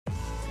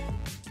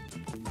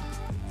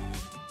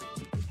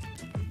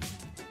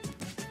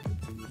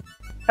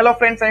Hello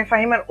friends, আমি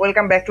ফাহিম আর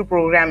welcome back to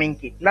programming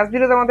kit. Last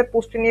ভিডিওতে আমাদের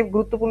পোস্টে নিয়ে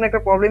গুরুত্বপূর্ণ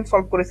একটা প্রবলেম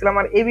সলভ করেছিলাম,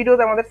 আর এই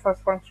ভিডিওতে আমাদের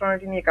ফার্স্ট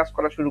ফাংশনালিটি নিয়ে কাজ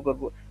করা শুরু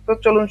করব। তো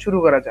চলুন শুরু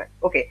করা যাক।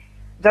 ওকে,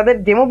 যাদের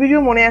ডেমো ভিডিও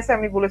মনে আছে,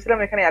 আমি বলেছিলাম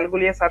এখানে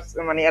অ্যালগোলিয়া সার্চ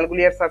মানে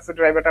অ্যালগোলিয়ার সার্চ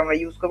ড্রাইভারটা আমরা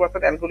ইউজ করবো,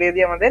 অর্থাৎ অ্যালগোলিয়া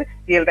দিয়ে আমাদের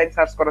রিয়েল টাইম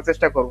সার্চ করার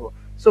চেষ্টা করব।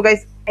 সো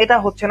গাইস, এটা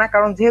হচ্ছে না,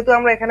 কারণ যেহেতু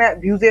আমরা এখানে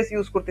ভিউজেস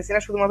ইউজ করতেছি না,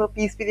 শুধুমাত্র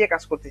পিএইচপি দিয়ে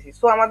কাজ করতেছি।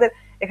 সো আমাদের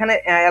এখানে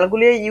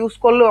অ্যালগোলিয়া ইউজ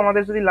করলেও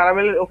আমাদের যদি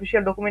লারাভেলের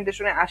অফিসিয়াল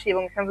ডকুমেন্টেশনে আসি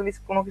এবং এখানে যদি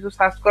কোনো কিছু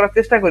সার্চ করার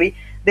চেষ্টা করি,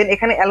 দেন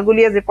এখানে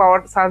অ্যালগোলিয়া যে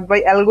পাওয়ার সার্চ বাই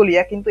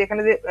অ্যালগোলিয়া, কিন্তু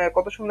এখানে যে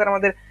কত সুন্দর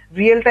আমাদের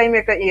রিয়েল টাইমে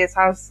একটা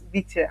সার্চ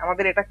দিচ্ছে,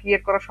 আমাদের এটা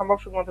ক্রিয়েট করা সম্ভব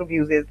শুধুমাত্র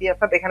ভিউজেস দিয়ে।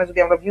 অর্থাৎ এখানে যদি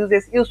আমরা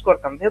ভিউজেস ইউজ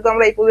করতাম, যেহেতু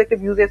আমরা এই প্রজেক্টে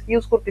ভিউজেস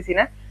ইউজ করতেছি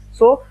না,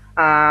 সো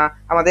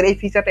আমাদের এই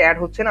ফিচারটা অ্যাড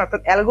হচ্ছে না,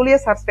 অর্থাৎ অ্যালগোলিয়া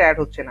সার্চটা অ্যাড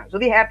হচ্ছে না।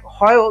 যদি অ্যাড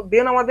হয়ও,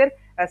 দেন আমাদের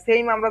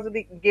সেম আমরা যদি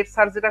গেট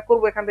সার্চ যেটা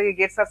করবো এখান থেকে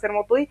গেট সার্চের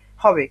মতোই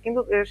হবে,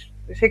 কিন্তু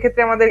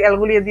সেক্ষেত্রে আমাদের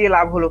অ্যালগোলিয়া দিয়ে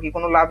লাভ হলো কি?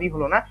 কোনো লাভই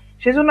হলো না।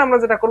 সেজন্য আমরা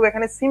যেটা করবো,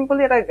 এখানে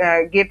সিম্পলি একটা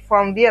গেট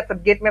ফর্ম দিয়ে, অর্থাৎ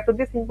গেট মেথড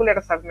দিয়ে সিম্পলি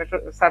একটা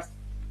সার্চ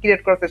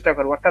ক্রিয়েট করার চেষ্টা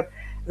করবো। অর্থাৎ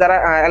যারা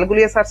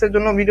অ্যালগোলিয়া সার্চের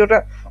জন্য ভিডিওটা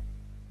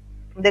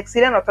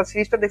দেখছিলেন, অর্থাৎ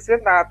সিরিজটা দেখছিলেন,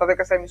 তাদের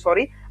কাছে আমি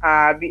সরি।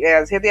 আর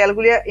যেহেতু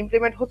অ্যালগোলিয়া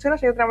ইমপ্লিমেন্ট হচ্ছে না,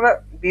 সেক্ষেত্রে আমরা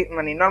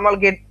মানে নর্মাল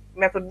গেট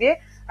মেথড দিয়ে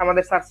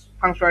আমাদের সার্চ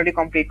ফাংশনালিটি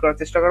কমপ্লিট করার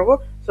চেষ্টা করবো।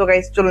 সো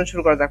গাইস, চলুন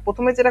শুরু করা যাক।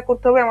 প্রথমে যেটা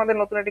করতে হবে, আমাদের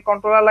নতুন একটি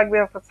কন্ট্রোলার লাগবে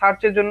অর্থাৎ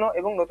সার্চের জন্য,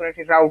 এবং নতুন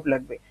একটি রাউট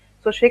লাগবে।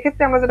 তো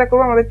সেক্ষেত্রে আমরা যেটা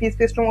করবো, আমাদের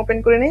পিএইচপি স্ট্রিম ওপেন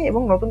করে নিই,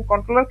 এবং নতুন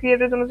কন্ট্রোলার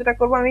ক্রিয়েটের জন্য যেটা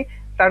করবো, আমি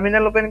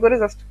টার্মিনাল ওপেন করে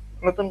জাস্ট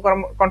নতুন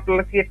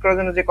কন্ট্রোলার ক্রিয়েট করার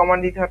জন্য যে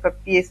কমান্ড দিতে হয়, অর্থাৎ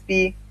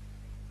PHP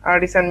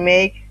artisan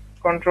make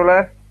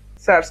controller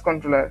search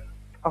controller.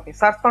 ওকে,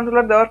 সার্চ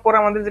কন্ট্রোলার দেওয়ার পর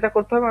আমাদের যেটা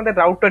করতে হবে, আমাদের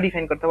রাউটটা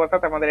ডিফাইন করতে হবে,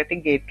 অর্থাৎ আমাদের একটি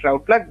গেট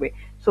রাউট লাগবে।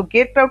 সো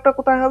গেট রাউটটা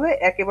কোথায় হবে?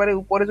 একেবারে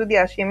উপরে যদি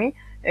আসি আমি,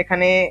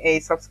 এখানে এই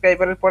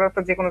সাবস্ক্রাইবারের পরে,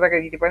 অর্থাৎ যে কোনো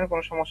জায়গায় দিতে পারেন,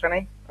 কোনো সমস্যা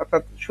নাই।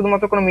 অর্থাৎ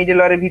শুধুমাত্র কোনো মিডল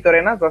ওয়্যারের ভিতরে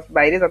না, জাস্ট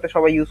বাইরে, যাতে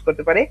সবাই ইউজ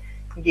করতে পারে।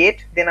 গেট,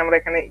 দেন আমরা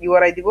এখানে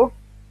ইউআরআই দিব,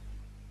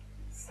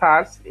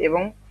 সার্চ,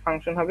 এবং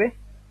ফাংশন হবে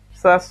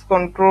সার্চ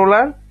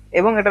কন্ট্রোলার,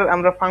 এবং এটার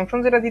আমরা ফাংশন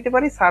যেটা দিতে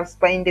পারি সার্চ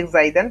বাই ইন্ডেক্স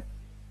দেন,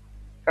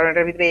 কারণ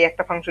এটার ভিতরে এই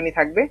একটা ফাংশনই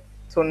থাকবে।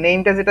 সো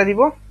নেমটা যেটা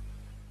দিব,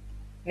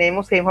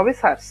 নেমও সেম হবে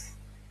সার্চ।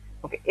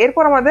 ওকে,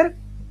 এরপর আমাদের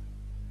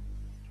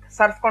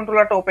সার্চ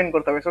কন্ট্রোলারটা ওপেন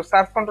করতে হবে। সো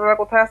সার্চ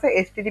কন্ট্রোলার কোথায় আছে?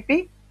 এইচটিটিপি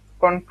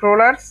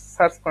কন্ট্রোলার্স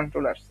সার্চ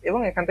কন্ট্রোলার্স, এবং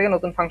এখান থেকে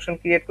নতুন ফাংশন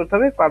ক্রিয়েট করতে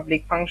হবে,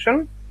 পাবলিক ফাংশন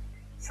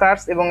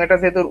সার্চ, এবং এটা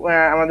যেহেতু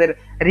আমাদের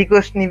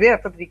রিকোয়েস্ট নিবে,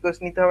 অর্থাৎ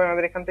রিকোয়েস্ট নিতে হবে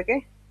আমাদের এখান থেকে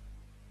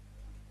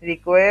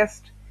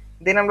রিকোয়েস্ট।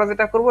 দেন আমরা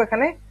যেটা করব,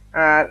 এখানে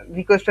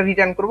রিকোয়েস্টটা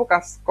রিটার্ন করব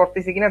কাজ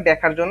করতেছি কিনা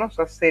দেখার জন্য।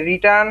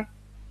 রিটার্ন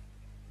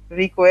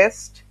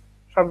রিকোয়েস্ট,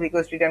 সব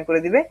রিকোয়েস্ট রিটার্ন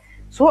করে দিবে।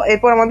 সো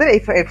এরপর আমাদের এই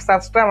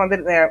সার্চটা আমাদের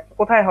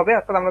কোথায় হবে?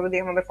 অর্থাৎ আমরা যদি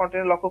আমাদের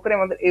ফন্টেনে লক্ষ্য করি,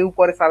 আমাদের এই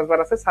উপরে সার্চ বার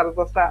আছে,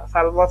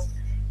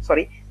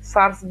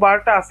 সার্চ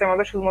বারটা আছে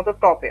আমাদের শুধুমাত্র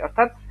টপে,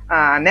 অর্থাৎ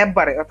ন্যাপ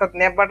বারে, অর্থাৎ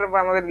ন্যাপ বারের বা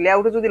আমাদের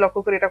লেআউটে যদি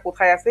লক্ষ্য করি এটা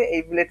কোথায় আছে,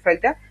 এই বুলেট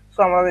ফাইলটা। সো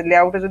আমাদের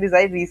লেআউটে যদি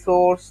যাই,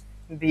 রিসোর্স,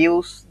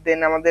 ভিউস, দেন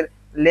আমাদের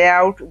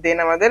লেআউট, দেন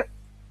আমাদের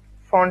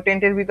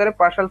ফন্টেন্টের ভিতরে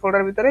পার্শাল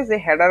ফোল্ডার ভিতরে যে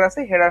হেডার আছে,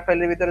 হেডার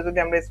ফাইলের ভিতরে যদি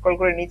আমরা স্ক্রল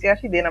করে নিচে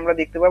আসি, দেন আমরা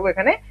দেখতে পাবো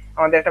এখানে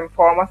আমাদের একটা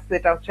ফর্ম আছে,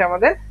 যেটা হচ্ছে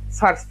আমাদের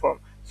সার্চ ফর্ম।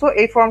 সো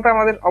এই ফর্মটা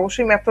আমাদের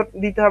অবশ্যই মেথড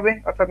দিতে হবে,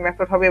 অর্থাৎ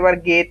মেথড হবে এবার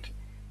গেট,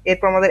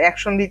 এরপর আমাদের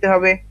অ্যাকশন দিতে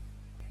হবে।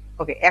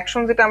 ওকে,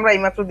 অ্যাকশন যেটা আমরা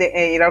এইমাত্র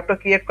এই রাউটটা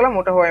ক্রিয়েট করলাম,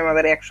 ওটা হবে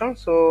আমাদের অ্যাকশন।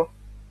 সো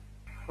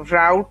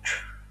রাউট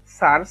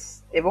সার্চ,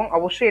 এবং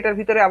অবশ্যই এটার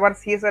ভিতরে আবার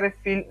সিএসআর এর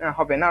ফিল্ড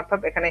হবে না,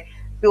 অর্থাৎ এখানে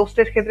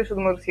পোস্টের ক্ষেত্রে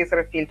শুধুমাত্র সিএসআর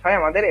এর ফিল্ড হয়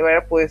আমাদের, এবার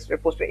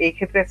পোস্টের এই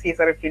ক্ষেত্রে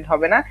সিএসআর এর ফিল্ড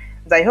হবে না।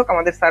 যাই হোক,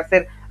 আমাদের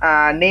সার্চের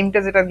নেমটা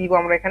যেটা দিব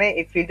আমরা এখানে,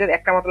 এই ফিল্ডের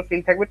একটা মাত্র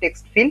ফিল্ড থাকবে,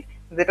 টেক্সট ফিল্ড,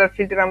 যেটার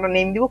ফিল্ডের আমরা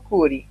নেম দিব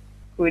কুয়েরি,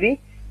 কুয়েরি।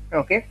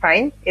 ওকে,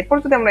 ফাইন। এরপর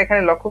যদি আমরা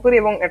এখানে লক্ষ্য করি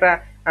এবং এটা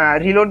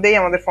রিলোড দেই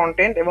আমাদের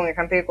ফন্টেন্ট, এবং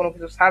এখান থেকে কোনো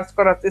কিছু সার্চ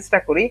করার চেষ্টা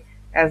করি,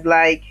 as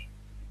like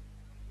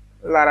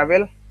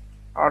Laravel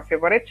our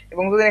favorite,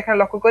 এবং যদি এখানে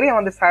লক্ষ্য করি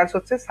আমাদের সার্চ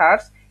হচ্ছে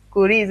search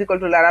query is equal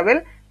to laravel,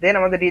 দেন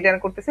আমাদের রিটার্ন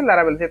করতেছে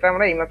laravel, যেটা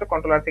আমরা এইমাত্র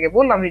কন্ট্রোলার থেকে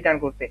বললাম রিটার্ন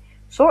করতে।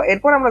 সো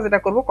এরপর আমরা যেটা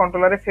করব,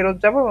 কন্ট্রোলারে ফেরত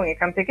যাব, এবং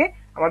এখান থেকে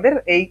আমাদের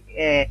এই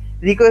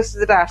রিকোয়েস্ট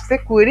যেটা আসছে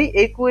কোয়েরি,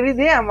 এই কোয়েরি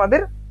দিয়ে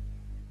আমাদের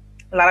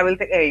লারাভেল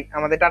থেকে এই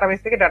আমাদের ডাটাবেস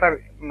থেকে ডাটা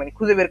মানে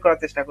খুঁজে বের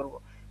করার চেষ্টা করব।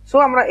 সো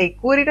আমরা এই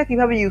কোয়েরিটা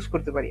কিভাবে ইউজ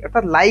করতে পারি,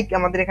 অর্থাৎ লাইক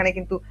আমাদের এখানে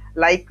কিন্তু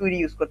লাইক কোয়েরি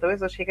ইউজ করতে হবে।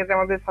 তো সেক্ষেত্রে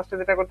আমাদের ফার্স্টে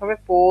যেটা করতে হবে,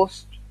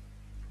 post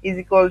is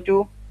equal to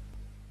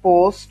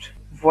post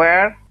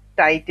where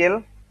title,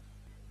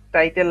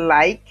 title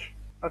like,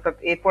 অর্থাৎ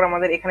এরপর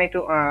আমাদের এখানে একটু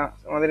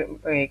আমাদের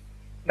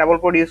ডাবল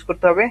কোড ইউজ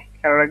করতে হবে,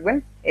 খেয়াল রাখবেন।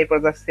 এরপর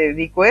যাচ্ছে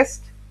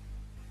রিকোয়েস্ট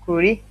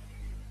কুইরি,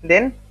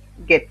 দেন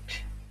গেট।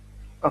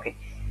 ওকে,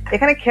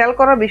 এখানে খেয়াল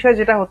করার বিষয়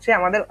যেটা হচ্ছে,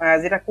 আমাদের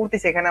যেটা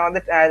করতেছে এখানে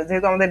আমাদের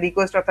যেহেতু আমাদের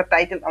রিকোয়েস্ট অর্থাৎ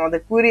টাইটেল, আমাদের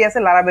কুইরি আছে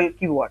লারাভেল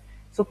কিওয়ার্ড।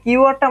 সো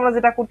কিওয়ার্ডটা আমরা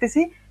যেটা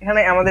করতেছি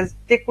এখানে, আমাদের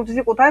চেক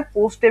করতেছি কোথায়,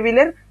 পোস্ট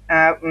টেবিলের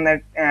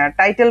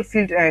টাইটেল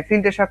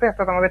ফিল্ডের সাথে,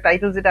 অর্থাৎ আমাদের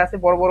টাইটেল যেটা আছে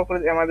বড় বড় করে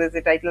আমাদের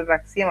যে টাইটেল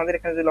রাখছি, আমাদের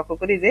এখানে যে লক্ষ্য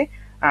করি যে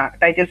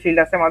টাইটেল ফিল্ড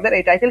আছে আমাদের,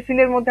 এই টাইটেল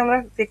ফিল্ডের মধ্যে আমরা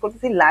চেক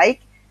করতেছি লাইক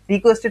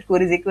রিকোয়েস্টেড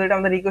কোয়েরি, যে কোয়েরিটা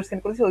আমরা রিকোয়েস্ট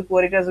সেন্ড করেছি ওই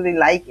কোয়েরিটা যদি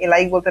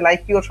লাইক বলতে লাইক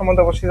কিওয়ার্ড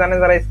সম্বন্ধে অবশ্যই জানেন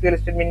যারা এসকিউএল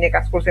স্টেটমেন্ট নিয়ে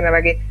কাজ করছেন এর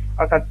আগে।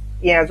 অর্থাৎ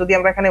যদি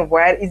আমরা এখানে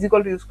where is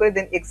equal to use করি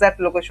দেন এক্সাক্ট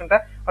লোকেশনটা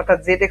অর্থাৎ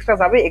যে টেক্সটটা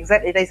যাবে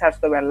এক্সাক্ট এটাই সার্চ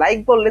করবে। আর লাইক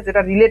বললে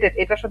যেটা রিলেটেড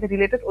এটার সাথে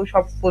রিলেটেড ওই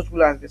সব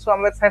পোস্টগুলো আসবে। সো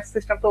আমরা সার্চ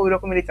সিস্টেম তো ওই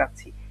রকমেরই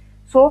চাচ্ছি।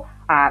 সো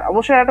আর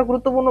অবশ্যই একটা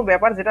গুরুত্বপূর্ণ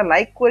ব্যাপার যেটা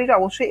লাইক কোয়েরিটা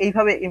অবশ্যই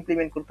এইভাবে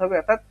ইমপ্লিমেন্ট করতে হবে।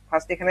 অর্থাৎ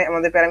ফার্স্ট এখানে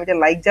আমাদের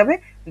প্যারামিটার লাইক যাবে,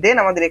 দেন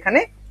আমাদের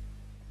এখানে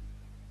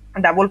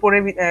ডাবল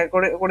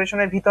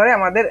কোটেশনের ভিতরে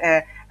আমাদের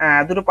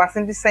দুটো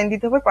পার্সেন্টেজ সাইন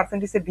দিতে হবে,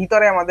 পার্সেন্টেজের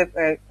ভিতরে আমাদের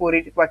কোয়েরি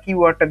বা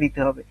কিওয়ার্ডটা দিতে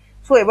হবে।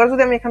 সো এবার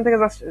যদি আমি এখান থেকে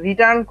জাস্ট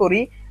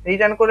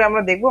রিটার্ন করে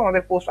আমরা দেখবো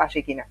আমাদের পোস্ট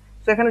আসে কিনা।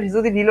 সো এখানে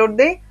যদি রিলোড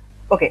দেই,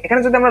 ওকে,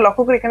 এখানে যদি আমরা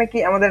লক্ষ্য করি এখানে কি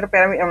আমাদের একটা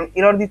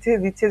এরর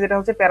দিচ্ছে যেটা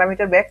হচ্ছে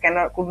parameter back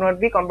could not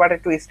be converted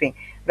to string.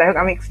 যাই হোক,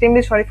 আমি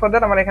এক্সট্রিমলি সরি ফর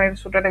দ্যাট, আমার এখানে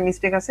ছোট একটা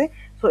মিস্টেক আছে।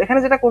 সো এখানে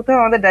যেটা করতে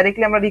হবে আমাদের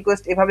ডাইরেক্টলি আমরা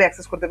রিকোয়েস্ট এভাবে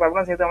অ্যাক্সেস করতে পারবো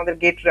না যেহেতু আমাদের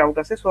গেট রাউট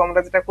আছে। সো আমরা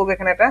যেটা করবো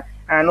এখানে একটা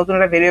নতুন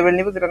একটা ভেরিয়েবল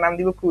নিব যেটা নাম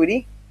দিব কুইরি।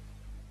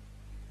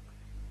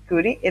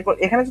 এরপর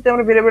এখানে যদি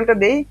আমরা ভেরিয়েবলটা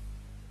দেই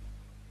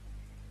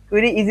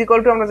কুইরি ইজ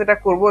ইকুয়াল টু, আমরা যেটা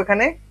করবো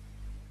এখানে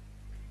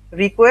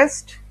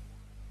রিকোয়েস্ট,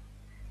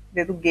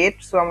 যেহেতু গেট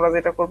সো আমরা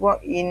যেটা করবো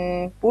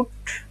ইনপুট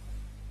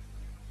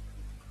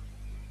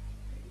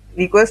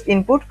রিকোয়েস্ট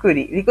ইনপুট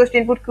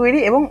কুইরি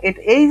এবং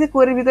এই যে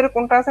কোয়েরির ভিতরে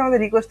কোনটা আছে আমাদের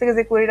রিকোয়েস্ট থেকে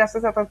যে কোয়েরিটা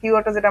আসছে অর্থাৎ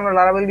কিওয়ার্ডটা যেটা আমরা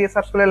লারাভেল দিয়ে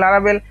সার্চ করলে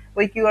লারাভেল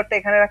ওই কিওয়ার্ডটা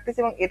এখানে রাখতেছি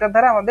এবং এটার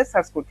দ্বারা আমাদের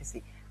সার্চ করতেছি।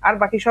 আর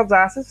বাকি সব যা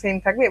আছে সেম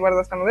থাকবে। এবার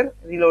জাস্ট আমাদের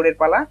রিলোডের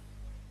পালা।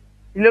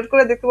 রিলোড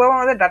করে দেখতে পাবো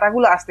আমাদের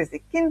ডাটাগুলো আসতেছে,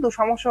 কিন্তু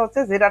সমস্যা হচ্ছে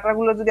যে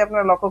ডাটাগুলো যদি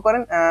আপনারা লক্ষ্য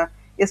করেন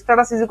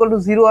স্ট্যাটাস ইজ ইকুয়াল টু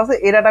 0 আছে,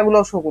 এই ডাটাগুলো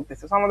শো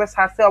করতেছে। সো আমাদের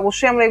সার্চে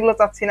অবশ্যই আমরা এগুলো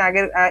চাচ্ছি না।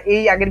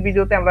 আগের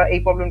ভিডিওতে আমরা এই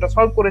প্রবলেমটা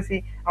সলভ করেছি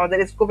আমাদের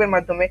স্কোপের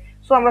মাধ্যমে।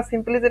 সো আমরা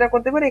সিম্পলি যেটা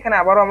করতে পারি এখানে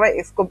আবারও আমরা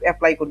স্কোপ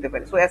অ্যাপ্লাই করতে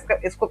পারি। সো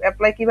স্কোপ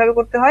অ্যাপ্লাই কিভাবে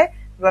করতে হয়,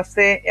 জাস্ট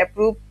সে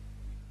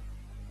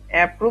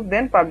অ্যাপ্রুভ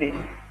দেন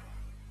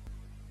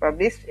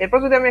পাবলিশ। এরপর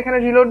যদি আমি এখানে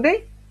রিলোড দেই,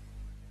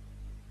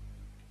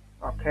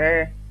 ওকে,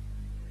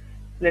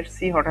 লেটস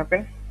সি হোয়াট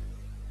হ্যাপেন।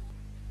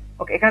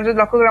 ওকে, এখানে যদি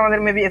লক্ষ্য করি আমাদের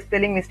মেবি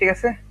স্পেলিং মিস্টেক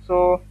আছে। সো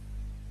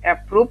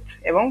অ্যাপ্রুভড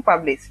এবং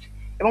পাবলিশড,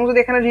 এবং যদি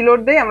এখানে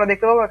রিলোড দেই আমরা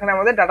দেখতে পাবো এখানে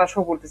আমাদের ডাটা শো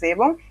করতেছে।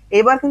 এবং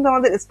এবার কিন্তু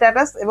আমাদের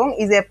স্ট্যাটাস এবং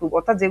ইজ অ্যাপ্রুভ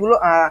অর্থাৎ যেগুলো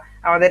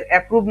আমাদের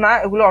অ্যাপ্রুভ না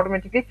এগুলো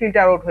অটোমেটিক্যালি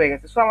ফিল্টার আউট হয়ে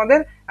গেছে। সো আমাদের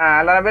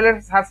লারাভেলের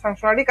সার্চ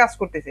ফাংশনালিটি কাজ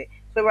করতেছে।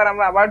 সো এবার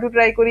আমরা আবার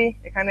ট্রাই করি,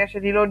 এখানে এসে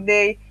রিলোড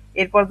দেই,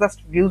 এরপর জাস্ট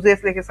ভিউজেস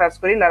লিখে সার্চ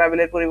করি।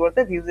 লারাভেলের পরিবর্তে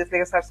ভিউজেস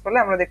লিখে সার্চ করলে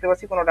আমরা দেখতে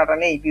পাচ্ছি কোনো ডাটা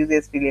নেই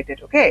ভিউজেস রিলেটেড।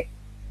 ওকে,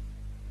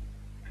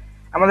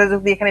 আমাদের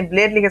যদি এখানে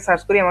ব্লেড লিখে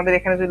সার্চ করি, আমাদের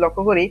এখানে যদি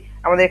লক্ষ্য করি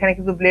আমাদের এখানে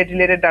কিন্তু ব্লেড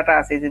রিলেটেড ডাটা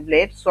আছে, যে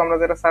ব্লেড। সো আমরা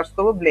যেটা সার্চ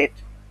করবো ব্লেড,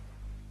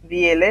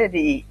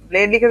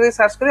 ব্লেড লিখে যদি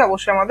সার্চ করি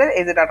অবশ্যই আমাদের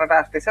এই যে ডাটাটা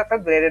আসতেছে অর্থাৎ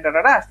ব্লেডের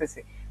ডাটাটা আসতেছে।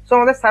 সো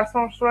আমাদের সার্চ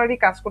ফাংশনালিটি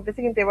কাজ করতেছে,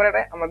 কিন্তু এবার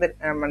এটা আমাদের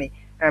মানে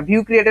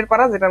ভিউ ক্রিয়েটেড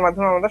করা যেটার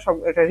মাধ্যমে আমরা সব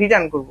এটা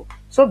রিটার্ন করব।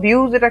 সো ভিউ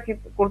যেটা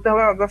করতে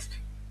হবে জাস্ট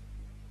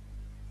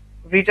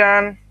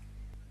রিটার্ন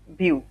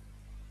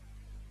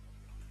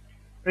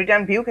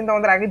ভিউ কিন্তু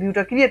আমাদের আগে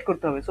ভিউটা ক্রিয়েট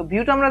করতে হবে। সো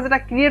ভিউটা আমরা যেটা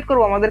ক্রিয়েট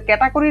করবো আমাদের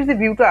ক্যাটাগরির যে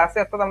ভিউটা আছে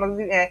অর্থাৎ আমরা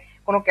যদি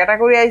কোনো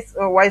ক্যাটাগরি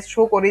ওয়াইজ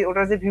শো করি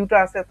ওটার যে ভিউটা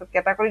আছে অর্থাৎ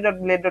category dot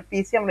blade dot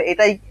PAC আমরা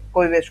এটাই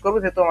বেস করবো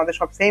যেহেতু আমাদের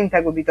সব সেম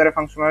থাকবে ভিতরে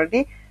ফাংশনালিটি।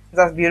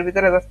 জাস্ট ভিউর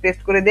ভিতরে জাস্ট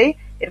পেস্ট করে দেই,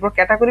 এরপর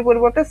ক্যাটাগরি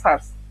পরিবর্তে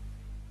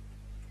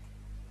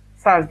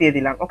সার্চ দিয়ে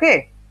দিলাম। ওকে,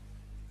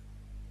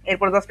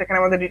 এরপর জাস্ট এখানে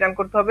আমাদের রিটার্ন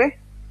করতে হবে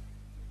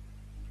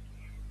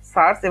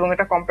সার্চ এবং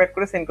এটা কম্প্যাক্ট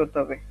করে সেন্ড করতে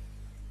হবে,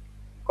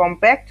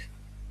 কম্প্যাক্ট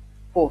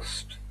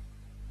পোস্ট।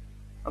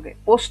 ওকে,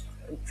 পোস্ট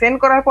সেন্ড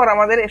করার পর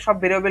আমাদের সব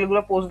ভেরিয়েবল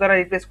গুলো পোস্ট দ্বারা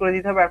রিপ্লেস করে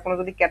দিতে হবে। আর কোনো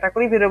যদি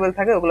ক্যাটাগরি ভেরিয়েবল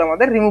থাকে ওগুলো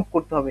আমাদের রিমুভ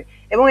করতে হবে।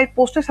 এবং এই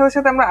পোস্টের সাথে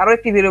সাথে আমরা আরো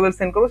একটি ভেরিয়েবল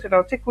সেন্ড করবো, সেটা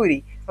হচ্ছে কুইরি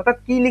অর্থাৎ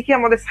কি লিখে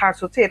আমাদের সার্চ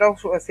হচ্ছে এটাও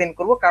সেন্ড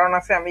করবো। কারণ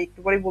আছে, আমি একটু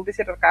পরেই বলতেছি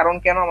এটার কারণ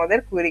কেন আমাদের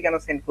কুইরি কেন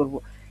সেন্ড করবো।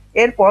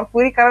 এরপর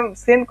কুইরি কারণ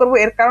সেন্ড করবো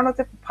এর কারণ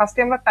হচ্ছে ফার্স্টে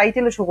আমরা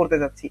টাইটেলে শো করতে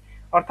যাচ্ছি।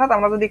 অর্থাৎ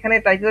আমরা যদি এখানে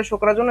টাইটেলে শো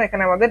করার জন্য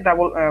এখানে আমাদের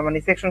ডাবল মানে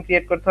সেকশন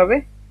ক্রিয়েট করতে হবে।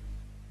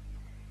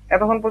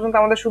 এতক্ষণ পর্যন্ত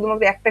আমাদের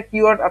শুধুমাত্র একটা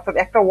কিওয়ার্ড অর্থাৎ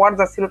একটা ওয়ার্ড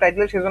যাচ্ছিল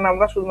টাইটেল, সেজন্য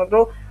আমরা শুধুমাত্র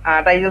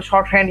টাইটেল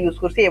শর্ট হ্যান্ড ইউজ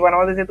করছি। এবার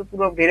আমাদের যেহেতু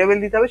পুরো ভেরিয়েবল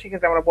দিতে হবে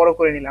সেক্ষেত্রে আমরা বড়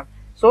করে নিলাম।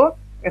 সো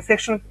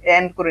সেকশন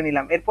এন্ড করে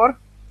নিলাম। এরপর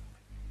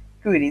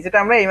কুইরি যেটা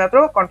আমরা এইমাত্র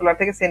কন্ট্রোলার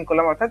থেকে সেন্ড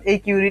করলাম অর্থাৎ এই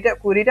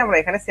কুইরিটা আমরা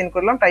এখানে সেন্ড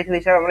করলাম, টাইটেল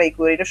হিসাবে আমরা এই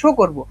কুইরিটা শো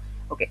করব।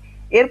 ওকে,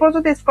 এরপর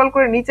যদি স্ক্রল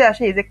করে নিচে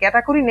আসি এই যে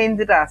ক্যাটাগরি নেম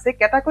যেটা আছে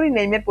ক্যাটাগরি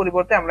নেমের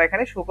পরিবর্তে আমরা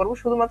এখানে শো করব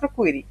শুধুমাত্র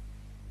কুইরি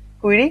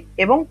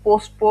এবং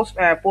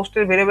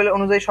পোস্টের ভেরিয়েবল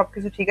অনুযায়ী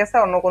সবকিছু ঠিক আছে,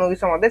 অন্য কোনো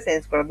কিছু আমাদের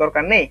চেঞ্জ করার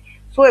দরকার নেই।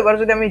 সো এবার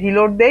যদি আমি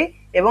রিলোড দেই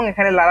এবং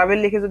এখানে লারাভেল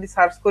লিখে যদি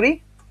সার্চ করি,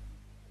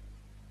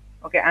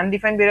 ওকে,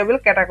 আনডিফাইন্ড ভেরিয়েবল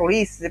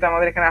ক্যাটাগরিজ যেটা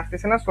আমাদের এখানে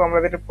আসতেছে না। সো আমরা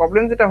যেটা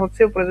প্রবলেম যেটা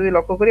হচ্ছে উপরে যদি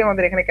লক্ষ্য করি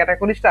আমাদের এখানে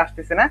ক্যাটাগরিজটা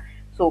আসতেছে না।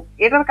 সো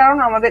এটার কারণ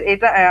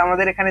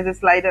আমাদের এখানে যে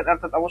স্লাইডার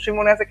অর্থাৎ অবশ্যই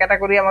মনে আছে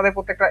ক্যাটাগরি আমাদের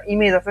প্রত্যেকটা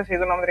ইমেজ আছে, সেই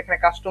জন্য আমাদের এখানে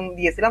কাস্টম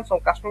দিয়েছিলাম। সো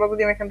কাস্টমটা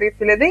যদি আমি এখান থেকে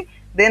ফেলে দিই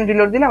দেন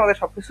রিলোড দিলে আমাদের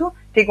সবকিছু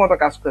ঠিক মতো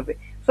কাজ করবে।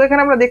 সো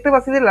এখানে আমরা দেখতে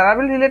পাচ্ছি যে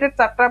লারাভেল রিলেটেড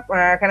চারটা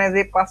এখানে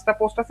যে পাঁচটা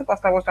পোস্ট আছে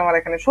পাঁচটা পোস্ট আমার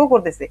এখানে শো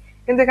করতেছে,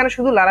 কিন্তু এখানে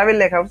শুধু লারাভেল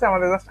লেখা হচ্ছে।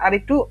 আমাদের জাস্ট আর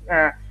একটু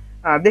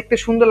দেখতে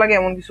সুন্দর লাগে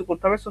এমন কিছু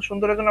করতে হবে। সো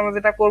সুন্দরের জন্য আমরা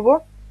যেটা করবো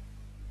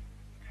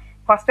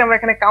ফার্স্টে আমরা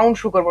এখানে কাউন্ট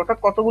শো করবো অর্থাৎ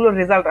কতগুলো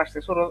রেজাল্ট আসছে।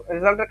 সো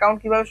রেজাল্টের কাউন্ট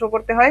কিভাবে শো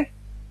করতে হয়,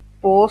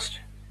 পোস্ট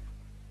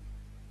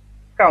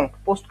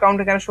পোস্ট কাউন্ট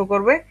এখানে শো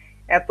করবে,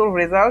 এত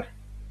রেজাল্ট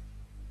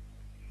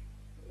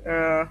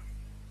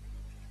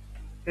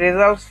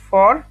রেজাল্টস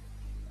ফর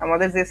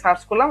আমাদের যে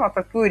সার্চ করলাম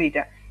অর্থাৎ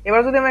কুয়েরিটা।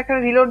 এবার যদি আমরা এখানে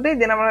রিলোড দিই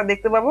দেন আমরা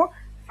দেখতে পাবো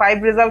 5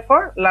 রেজাল্ট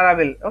ফর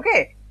লারাভেল। ওকে,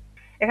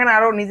 এখানে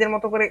আরো নিজের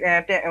মতো করে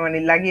মানে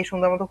লাগিয়ে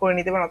সুন্দর মতো করে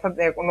নিতে পারেন, অর্থাৎ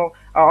কোনো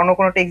অন্য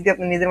কোনো টেক্সট দিয়ে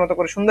আপনি নিজের মতো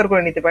করে সুন্দর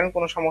করে নিতে পারেন,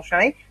 কোনো সমস্যা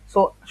নাই। সো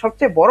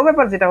সবচেয়ে বড়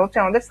ব্যাপার যেটা হচ্ছে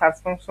আমাদের সার্চ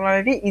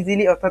ফাংশনালিটি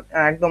ইজিলি অর্থাৎ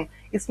একদম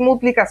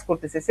স্মুথলি কাজ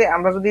করতেছে। সে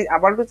আমরা যদি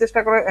আবার একটু চেষ্টা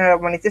করে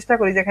মানে চেষ্টা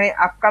করি যেখানে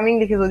আপকামিং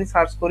লিখে যদি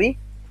সার্চ করি,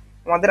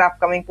 আমাদের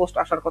আপকামিং পোস্ট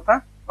আসার কথা।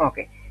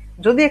 ওকে,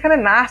 যদি এখানে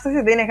না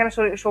আসতেছে দেন এখানে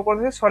শো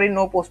করতেছে সরি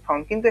নো পোস্ট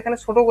ফাউন্ড, কিন্তু এখানে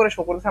ছোট করে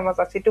শো করতেছে, আমরা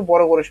চাচ্ছি একটু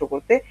বড় করে শো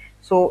করতে।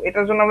 সো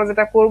এটার জন্য আমরা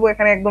যেটা করব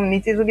এখানে একদম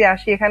নিচে যদি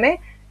আসি, এখানে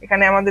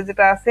এখানে আমাদের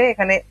যেটা আছে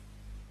এখানে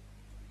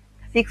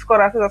 6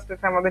 করা আছে, জাস্ট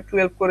এটা আমাদের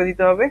 12 করে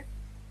দিতে হবে।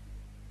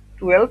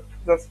 12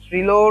 জাস্ট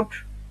রিলোড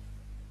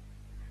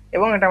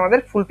এবং এটা আমাদের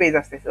ফুল পেজ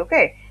আসতেছে।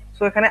 ওকে,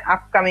 সো এখানে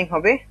আপকামিং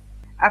হবে,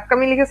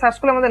 আপকামিং লিখে সার্চ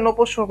করলে আমাদের নো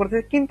পোস্ট শো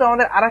করতেছে, কিন্তু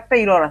আমাদের আরেকটা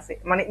ইরর আছে,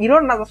 মানে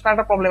ইরর না জাস্ট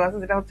একটা প্রবলেম আছে,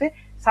 যেটা হচ্ছে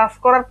সার্চ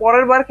করার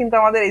পরের বার কিন্তু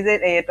আমাদের এই যে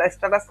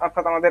স্ট্যাটাস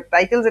অর্থাৎ আমাদের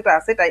টাইটেল যেটা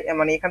আছে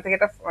মানে এখান থেকে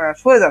এটা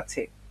সরে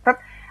যাচ্ছে, অর্থাৎ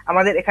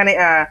আমাদের এখানে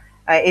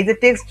এই যে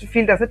টেক্সট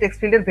ফিল্ড আছে টেক্সট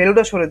ফিল্ডের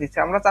ভ্যালুটা সরে দিচ্ছে।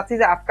 আমরা চাচ্ছি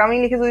যে আপকামিং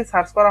লিখে যদি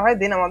সার্চ করা হয়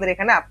দেন আমাদের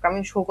এখানে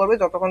আপকামিং শো করবে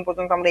যতক্ষণ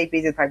পর্যন্ত আমরা এই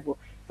পেজে থাকবো।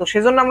 তো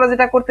সেজন্য আমরা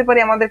যেটা করতে পারি,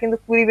 আমাদের কিন্তু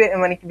কুইরি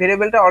মানে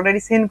ভেরিয়েবলটা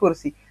অলরেডি সেন্ড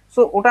করছি,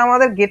 সো ওটা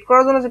আমাদের গেট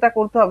করার জন্য যেটা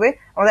করতে হবে,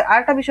 আমাদের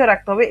আরেকটা বিষয়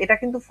রাখতে হবে, এটা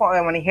কিন্তু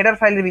মানে হেডার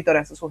ফাইলের ভিতরে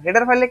আছে। সো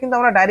হেডার ফাইলে কিন্তু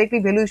আমরা ডাইরেক্টলি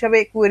ভ্যালু হিসাবে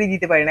কোয়েরি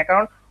দিতে পারি না,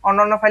 কারণ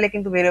অন্যান্য ফাইলে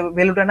কিন্তু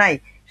ভ্যালুটা নাই।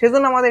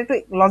 সেজন্য আমাদের একটু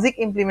লজিক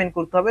ইমপ্লিমেন্ট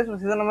করতে হবে।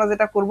 সেজন্য আমরা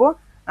যেটা করব,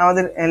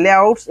 আমাদের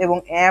লেআউটস এবং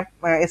অ্যাপ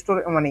স্টোর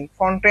মানে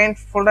ফন্টেন্ট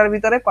ফোল্ডার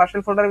ভিতরে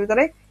পার্সেল ফোল্ডার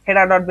ভিতরে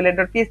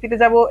header.billet.php তে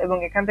যাব এবং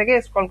এখান থেকে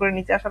স্ক্রল করে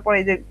নিচে আসার পর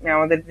এই যে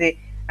আমাদের যে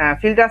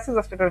ফিল্ডটা আছে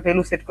জাস্ট এটার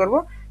ভ্যালু সেট করব।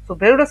 সো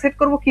ভ্যালুটা সেট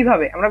করব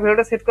কিভাবে, আমরা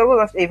ভ্যালুটা সেট করব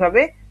জাস্ট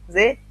এইভাবে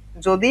যে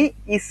যদি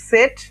ইজ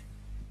সেট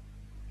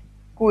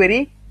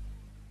কোয়েরি,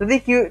 যদি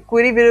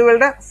কোয়েরি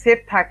ভেরিয়েবলটা সেট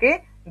থাকে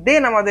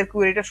দেন আমাদের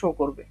কোয়েরিটা শো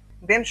করবে,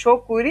 দেন শো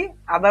কোয়েরি,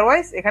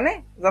 আদারওয়াইজ এখানে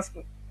জাস্ট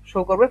শো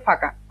করবে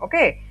ফাঁকা।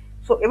 ওকে,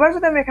 সো এবার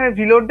যদি আমি এখানে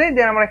রিলোড দেই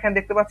দেন আমরা এখানে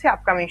দেখতে পাচ্ছি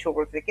আপকামিং শো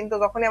করতেছে, কিন্তু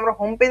যখনই আমরা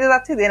হোম পেজে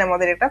যাচ্ছি দেন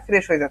আমাদের এটা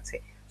ফ্রেশ হয়ে যাচ্ছে।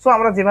 সো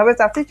আমরা যেভাবে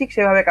চাচ্ছি ঠিক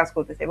সেভাবে কাজ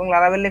করতেছে এবং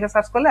লারাভেল লিখে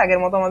সার্চ করলে আগের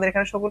মতো আমাদের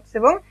এখানে শো করতেছে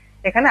এবং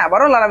এখানে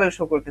আবারও লারাভেল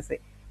শো করতেছে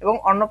এবং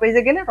অন্য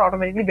পেজে গেলে এটা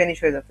অটোমেটিকলি ভ্যানিশ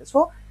হয়ে যাচ্ছে। সো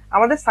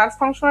আমাদের সার্চ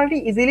ফাংশনালিটি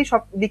ইজিলি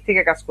সব দিক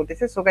থেকে কাজ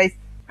করতেছে। সো গাইস,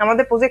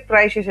 আমাদের প্রজেক্ট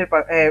প্রায় শেষের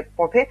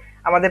পথে।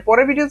 আমাদের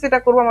পরের ভিডিও যেটা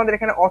করবো, আমাদের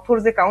এখানে অথর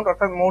যে কাউন্ট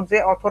অর্থাৎ মোট যে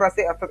অথর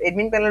আছে অর্থাৎ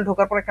এডমিন প্যানেল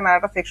ঢোকার পর এখানে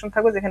আরেকটা সেকশন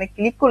থাকবে যেখানে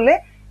ক্লিক করলে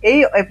এই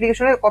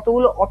অ্যাপ্লিকেশনের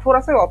কতগুলো অথর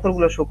আছে অথর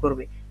গুলো শো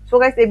করবে। সো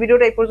গাইস, এই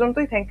ভিডিওটা এই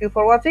পর্যন্তই। Thank you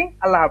for watching.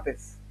 আল্লাহ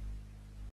হাফেজ।